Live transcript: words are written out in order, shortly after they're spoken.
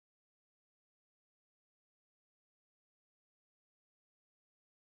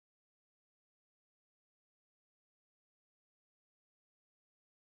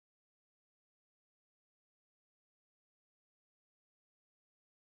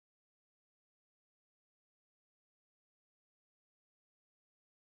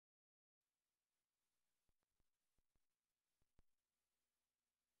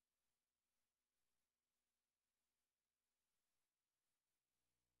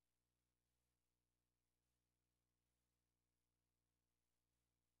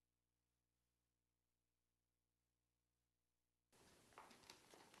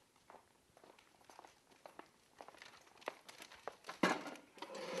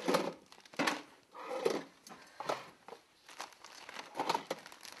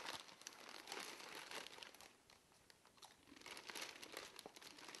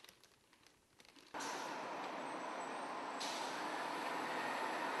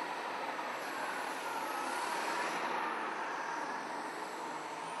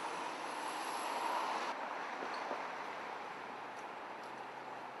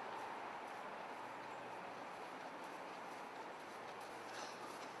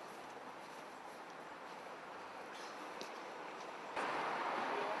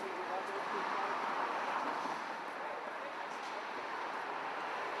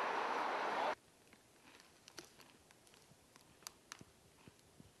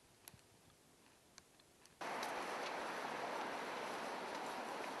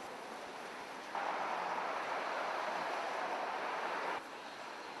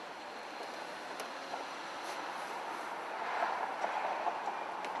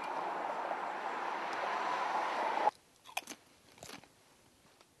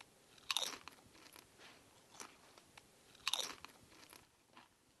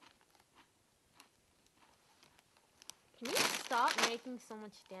stop making so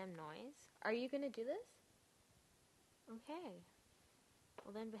much damn noise? Are you gonna do this? Okay.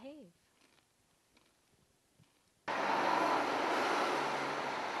 Well then behave.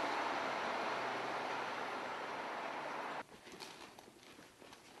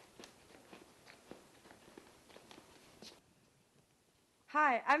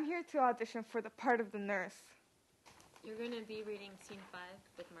 Hi, I'm here to audition for the part of the nurse. You're gonna be reading scene 5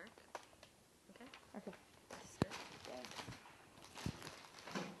 with Mark. Okay? Okay.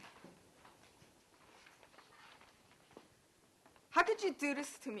 How could you do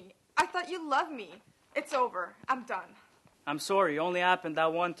this to me? I thought you loved me. It's over. I'm done. I'm sorry, it only happened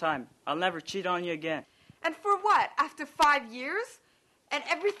that one time. I'll never cheat on you again. And for what? After 5 years? And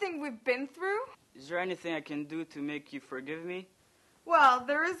everything we've been through? Is there anything I can do to make you forgive me? Well,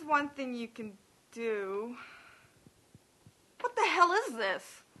 there is one thing you can do. What the hell is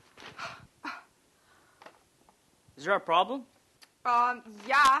this? Is there a problem?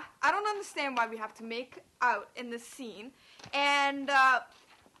 Yeah. I don't understand why we have to make out in this scene. And,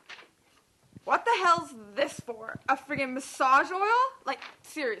 what the hell's this for? A friggin' massage oil? Like,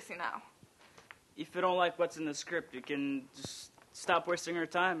 seriously now. If you don't like what's in the script, you can just stop wasting your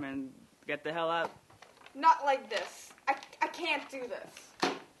time and get the hell out. Not like this. I can't do this.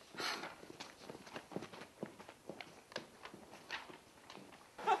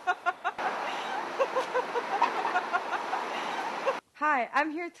 Hi,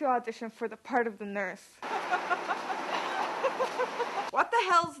 I'm here to audition for the part of the nurse. What the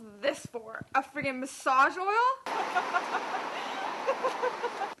hell's this for? A friggin' massage oil?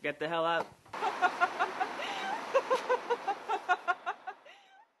 Get the hell out.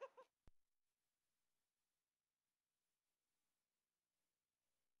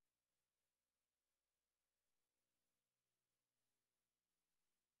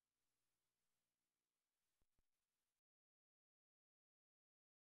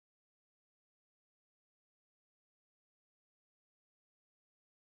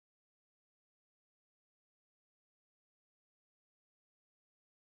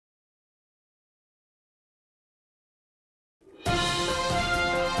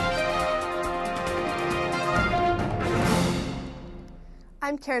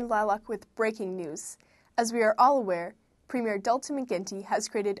 I'm Karen Lilac with breaking news. As we are all aware, Premier Dalton McGuinty has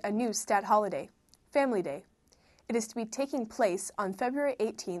created a new stat holiday, Family Day. It is to be taking place on February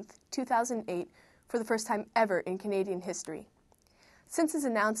 18th, 2008, for the first time ever in Canadian history. Since his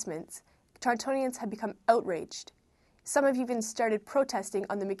announcements, Torontonians have become outraged. Some have even started protesting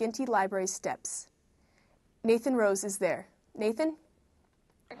on the McGuinty Library steps. Nathan Rose is there. Nathan?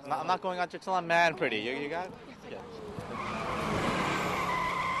 I'm not going out there till I'm mad pretty. You got it? Yeah.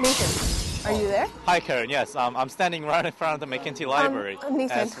 Nathan, are you there? Hi, Karen. Yes, I'm standing right in front of the McGuinty Library.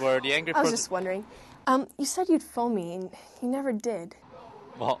 Nathan, as where the angry I was just wondering. You said you'd phone me, and you never did.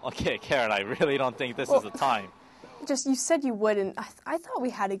 Well, okay, Karen, I really don't think this is the time. You said you would, and I thought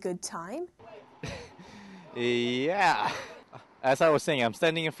we had a good time. Yeah. As I was saying, I'm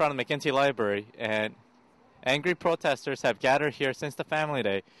standing in front of McGuinty Library, and angry protesters have gathered here since the Family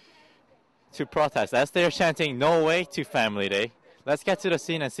Day to protest. As they're chanting, "No way to Family Day." Let's get to the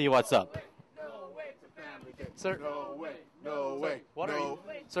scene and see what's up. No way to Family Day. Sir, no way, no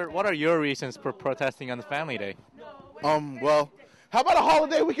way. Sir, what are your reasons for protesting on the Family Day? Well, how about a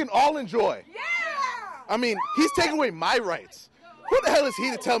holiday we can all enjoy? Yeah! I mean, he's taking away my rights. Who the hell is he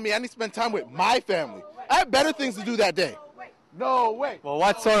to tell me I need to spend time with my family? I have better things to do that day. No way. Well,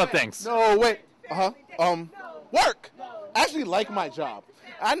 what sort of things? No way. Work. I actually like my job.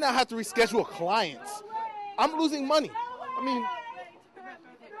 I now have to reschedule clients. I'm losing money. I mean,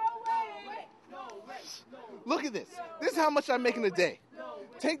 look at this. This is how much I make in a day.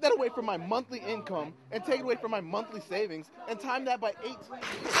 Take that away from my monthly income and take it away from my monthly savings and time that by 8.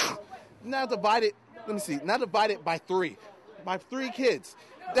 Now divide it, now divide it by 3. My 3 kids.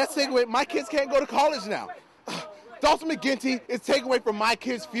 That's taking away, my kids can't go to college now. Dalton McGuinty is taking away from my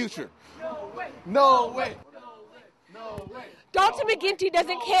kids' future. No way. No way. Dalton McGuinty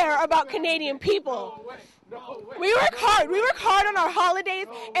doesn't care about Canadian people. We work hard. We work hard on our holidays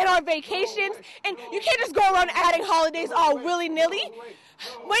and our vacations, and you can't just go around adding holidays all willy-nilly.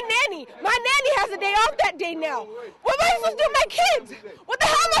 My nanny has a day off that day now. What am I supposed to do with my kids? What the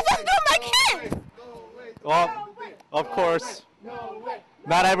hell am I supposed to do with my kids? Well, of course,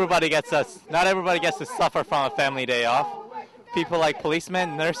 not everybody gets to suffer from a family day off. People like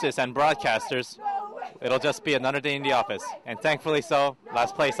policemen, nurses, and broadcasters, it'll just be another day in the office. And thankfully so,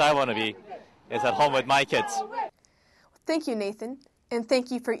 last place I want to be is at home with my kids. Thank you, Nathan. And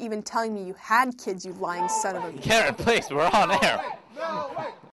thank you for even telling me you had kids, you lying son of a... Karen, please, we're on air.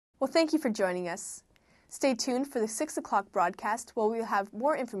 Well, thank you for joining us. Stay tuned for the 6 o'clock broadcast where we'll have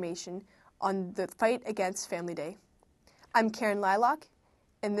more information on the fight against Family Day. I'm Karen Lilac,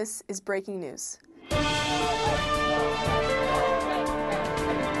 and this is Breaking News.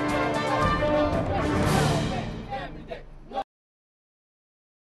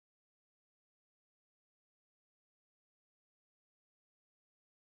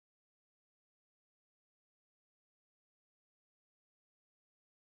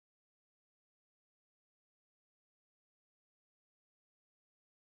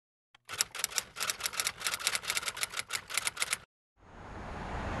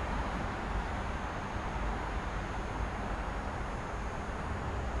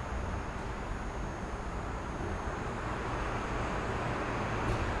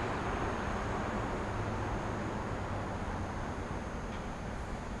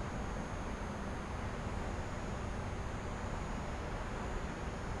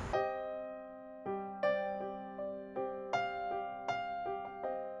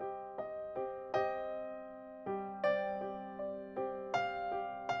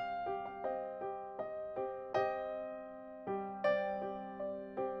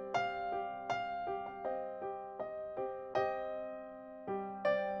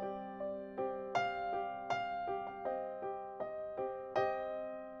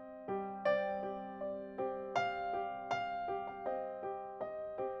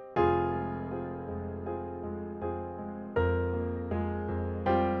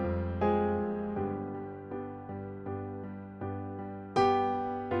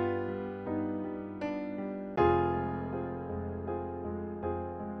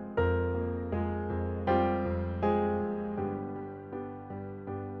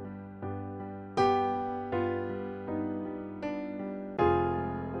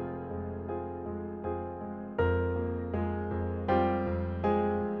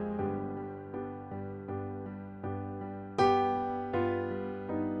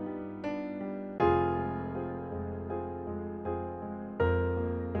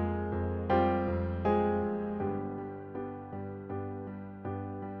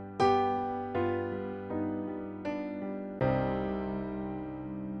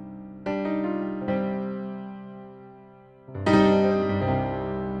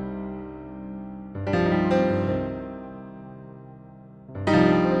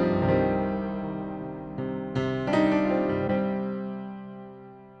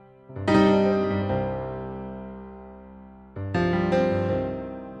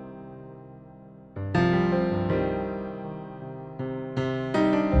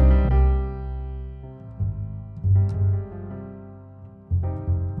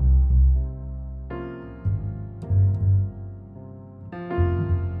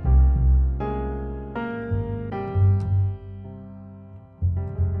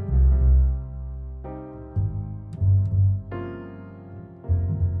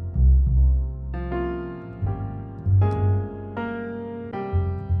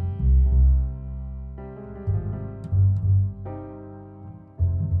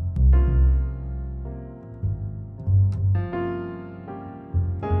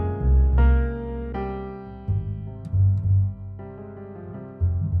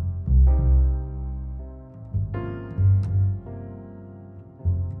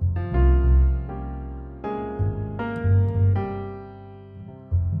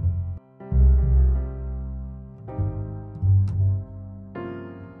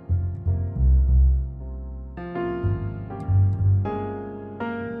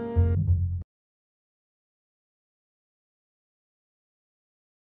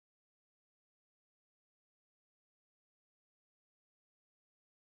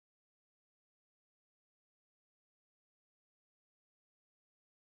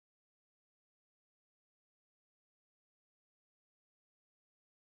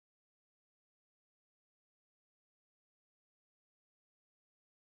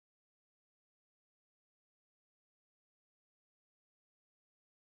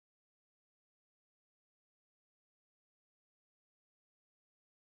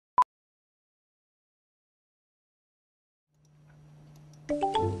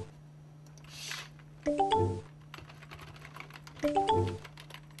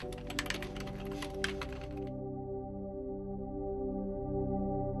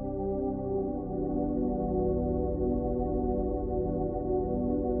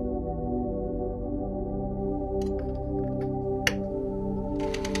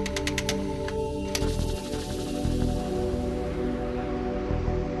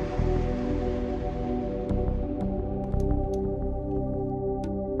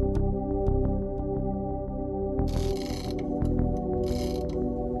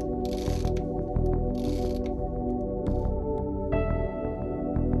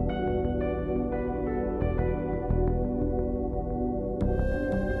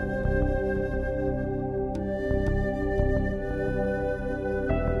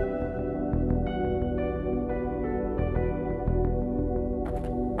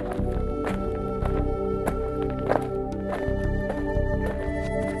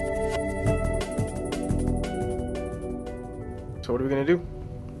 what are we gonna do?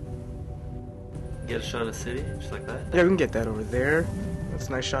 Get a shot of the city, just like that? Yeah, we can get that over there. That's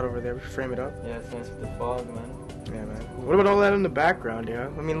a nice shot over there. We frame it up. Yeah, it's nice with the fog, man. Yeah, man. What about all that in the background, yeah?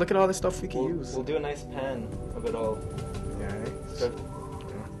 I mean, look at all the stuff we can use. We'll do a nice pan of it all. Yeah, right? So, it's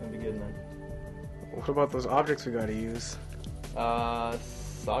gonna be good, man. What about those objects we gotta use?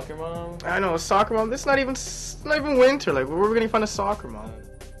 Soccer mom? I know, a soccer mom. This is not even winter. Like, where are we gonna find a soccer mom?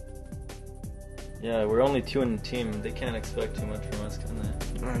 Yeah, we're only 2 in the team. They can't expect too much from us, can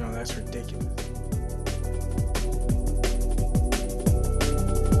they? I know, that's ridiculous.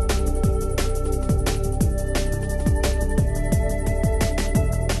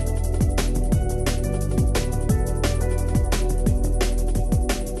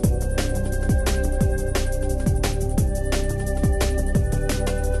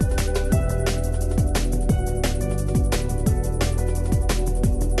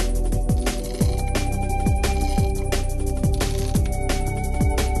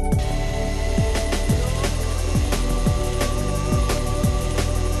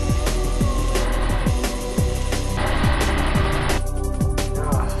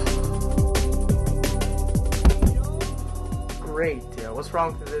 Great, yeah. What's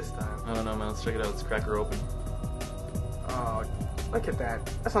wrong with this time? I don't know, man. Let's check it out. Let's crack her open. Oh, look at that.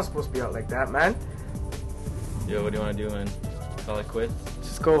 That's not supposed to be out like that, man. Yo, what do you want to do, man? Call it quits?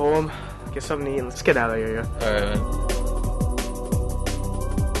 Just go home, get something to eat, and let's get out of here, yeah? Alright, man.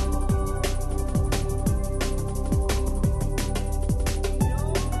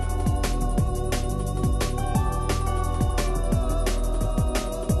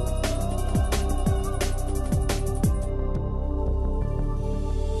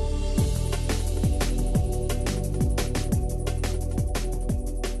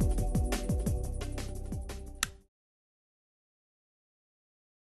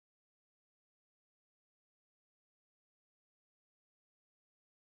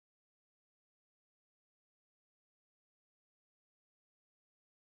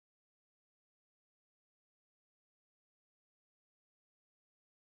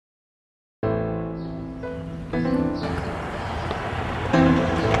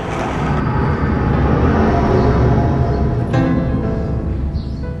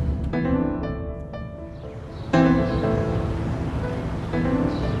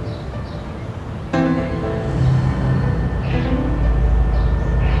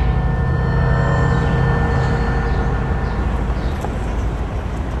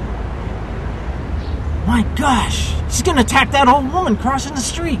 My gosh, she's gonna attack that old woman crossing the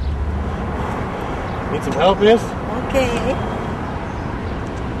street. Need some help, miss? Okay.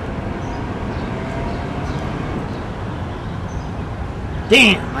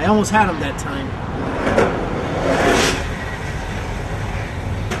 Damn, I almost had him that time.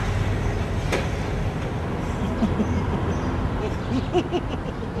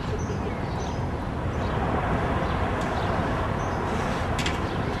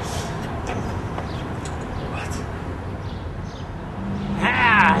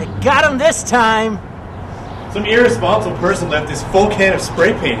 I got him this time. Some irresponsible person left this full can of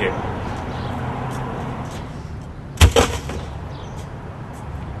spray paint here.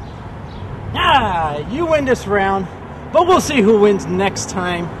 You win this round, but we'll see who wins next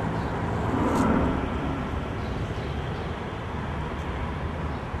time.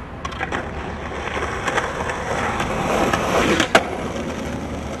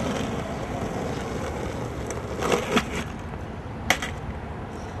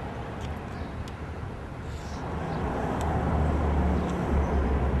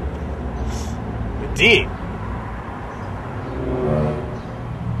 Indeed.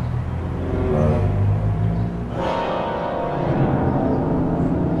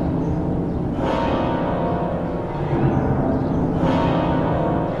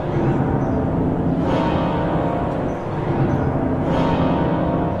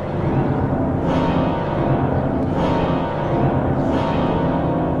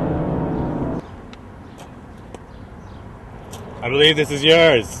 I believe this is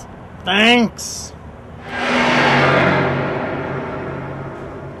yours. Thanks.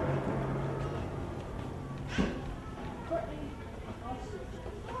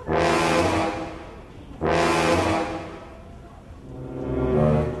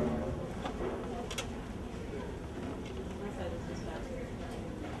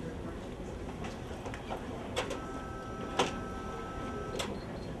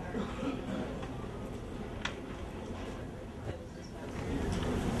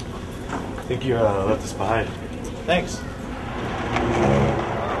 I think you left us behind. Thanks.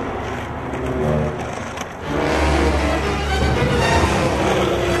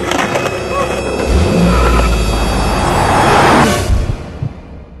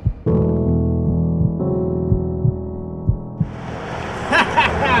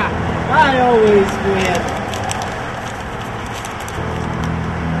 I always win.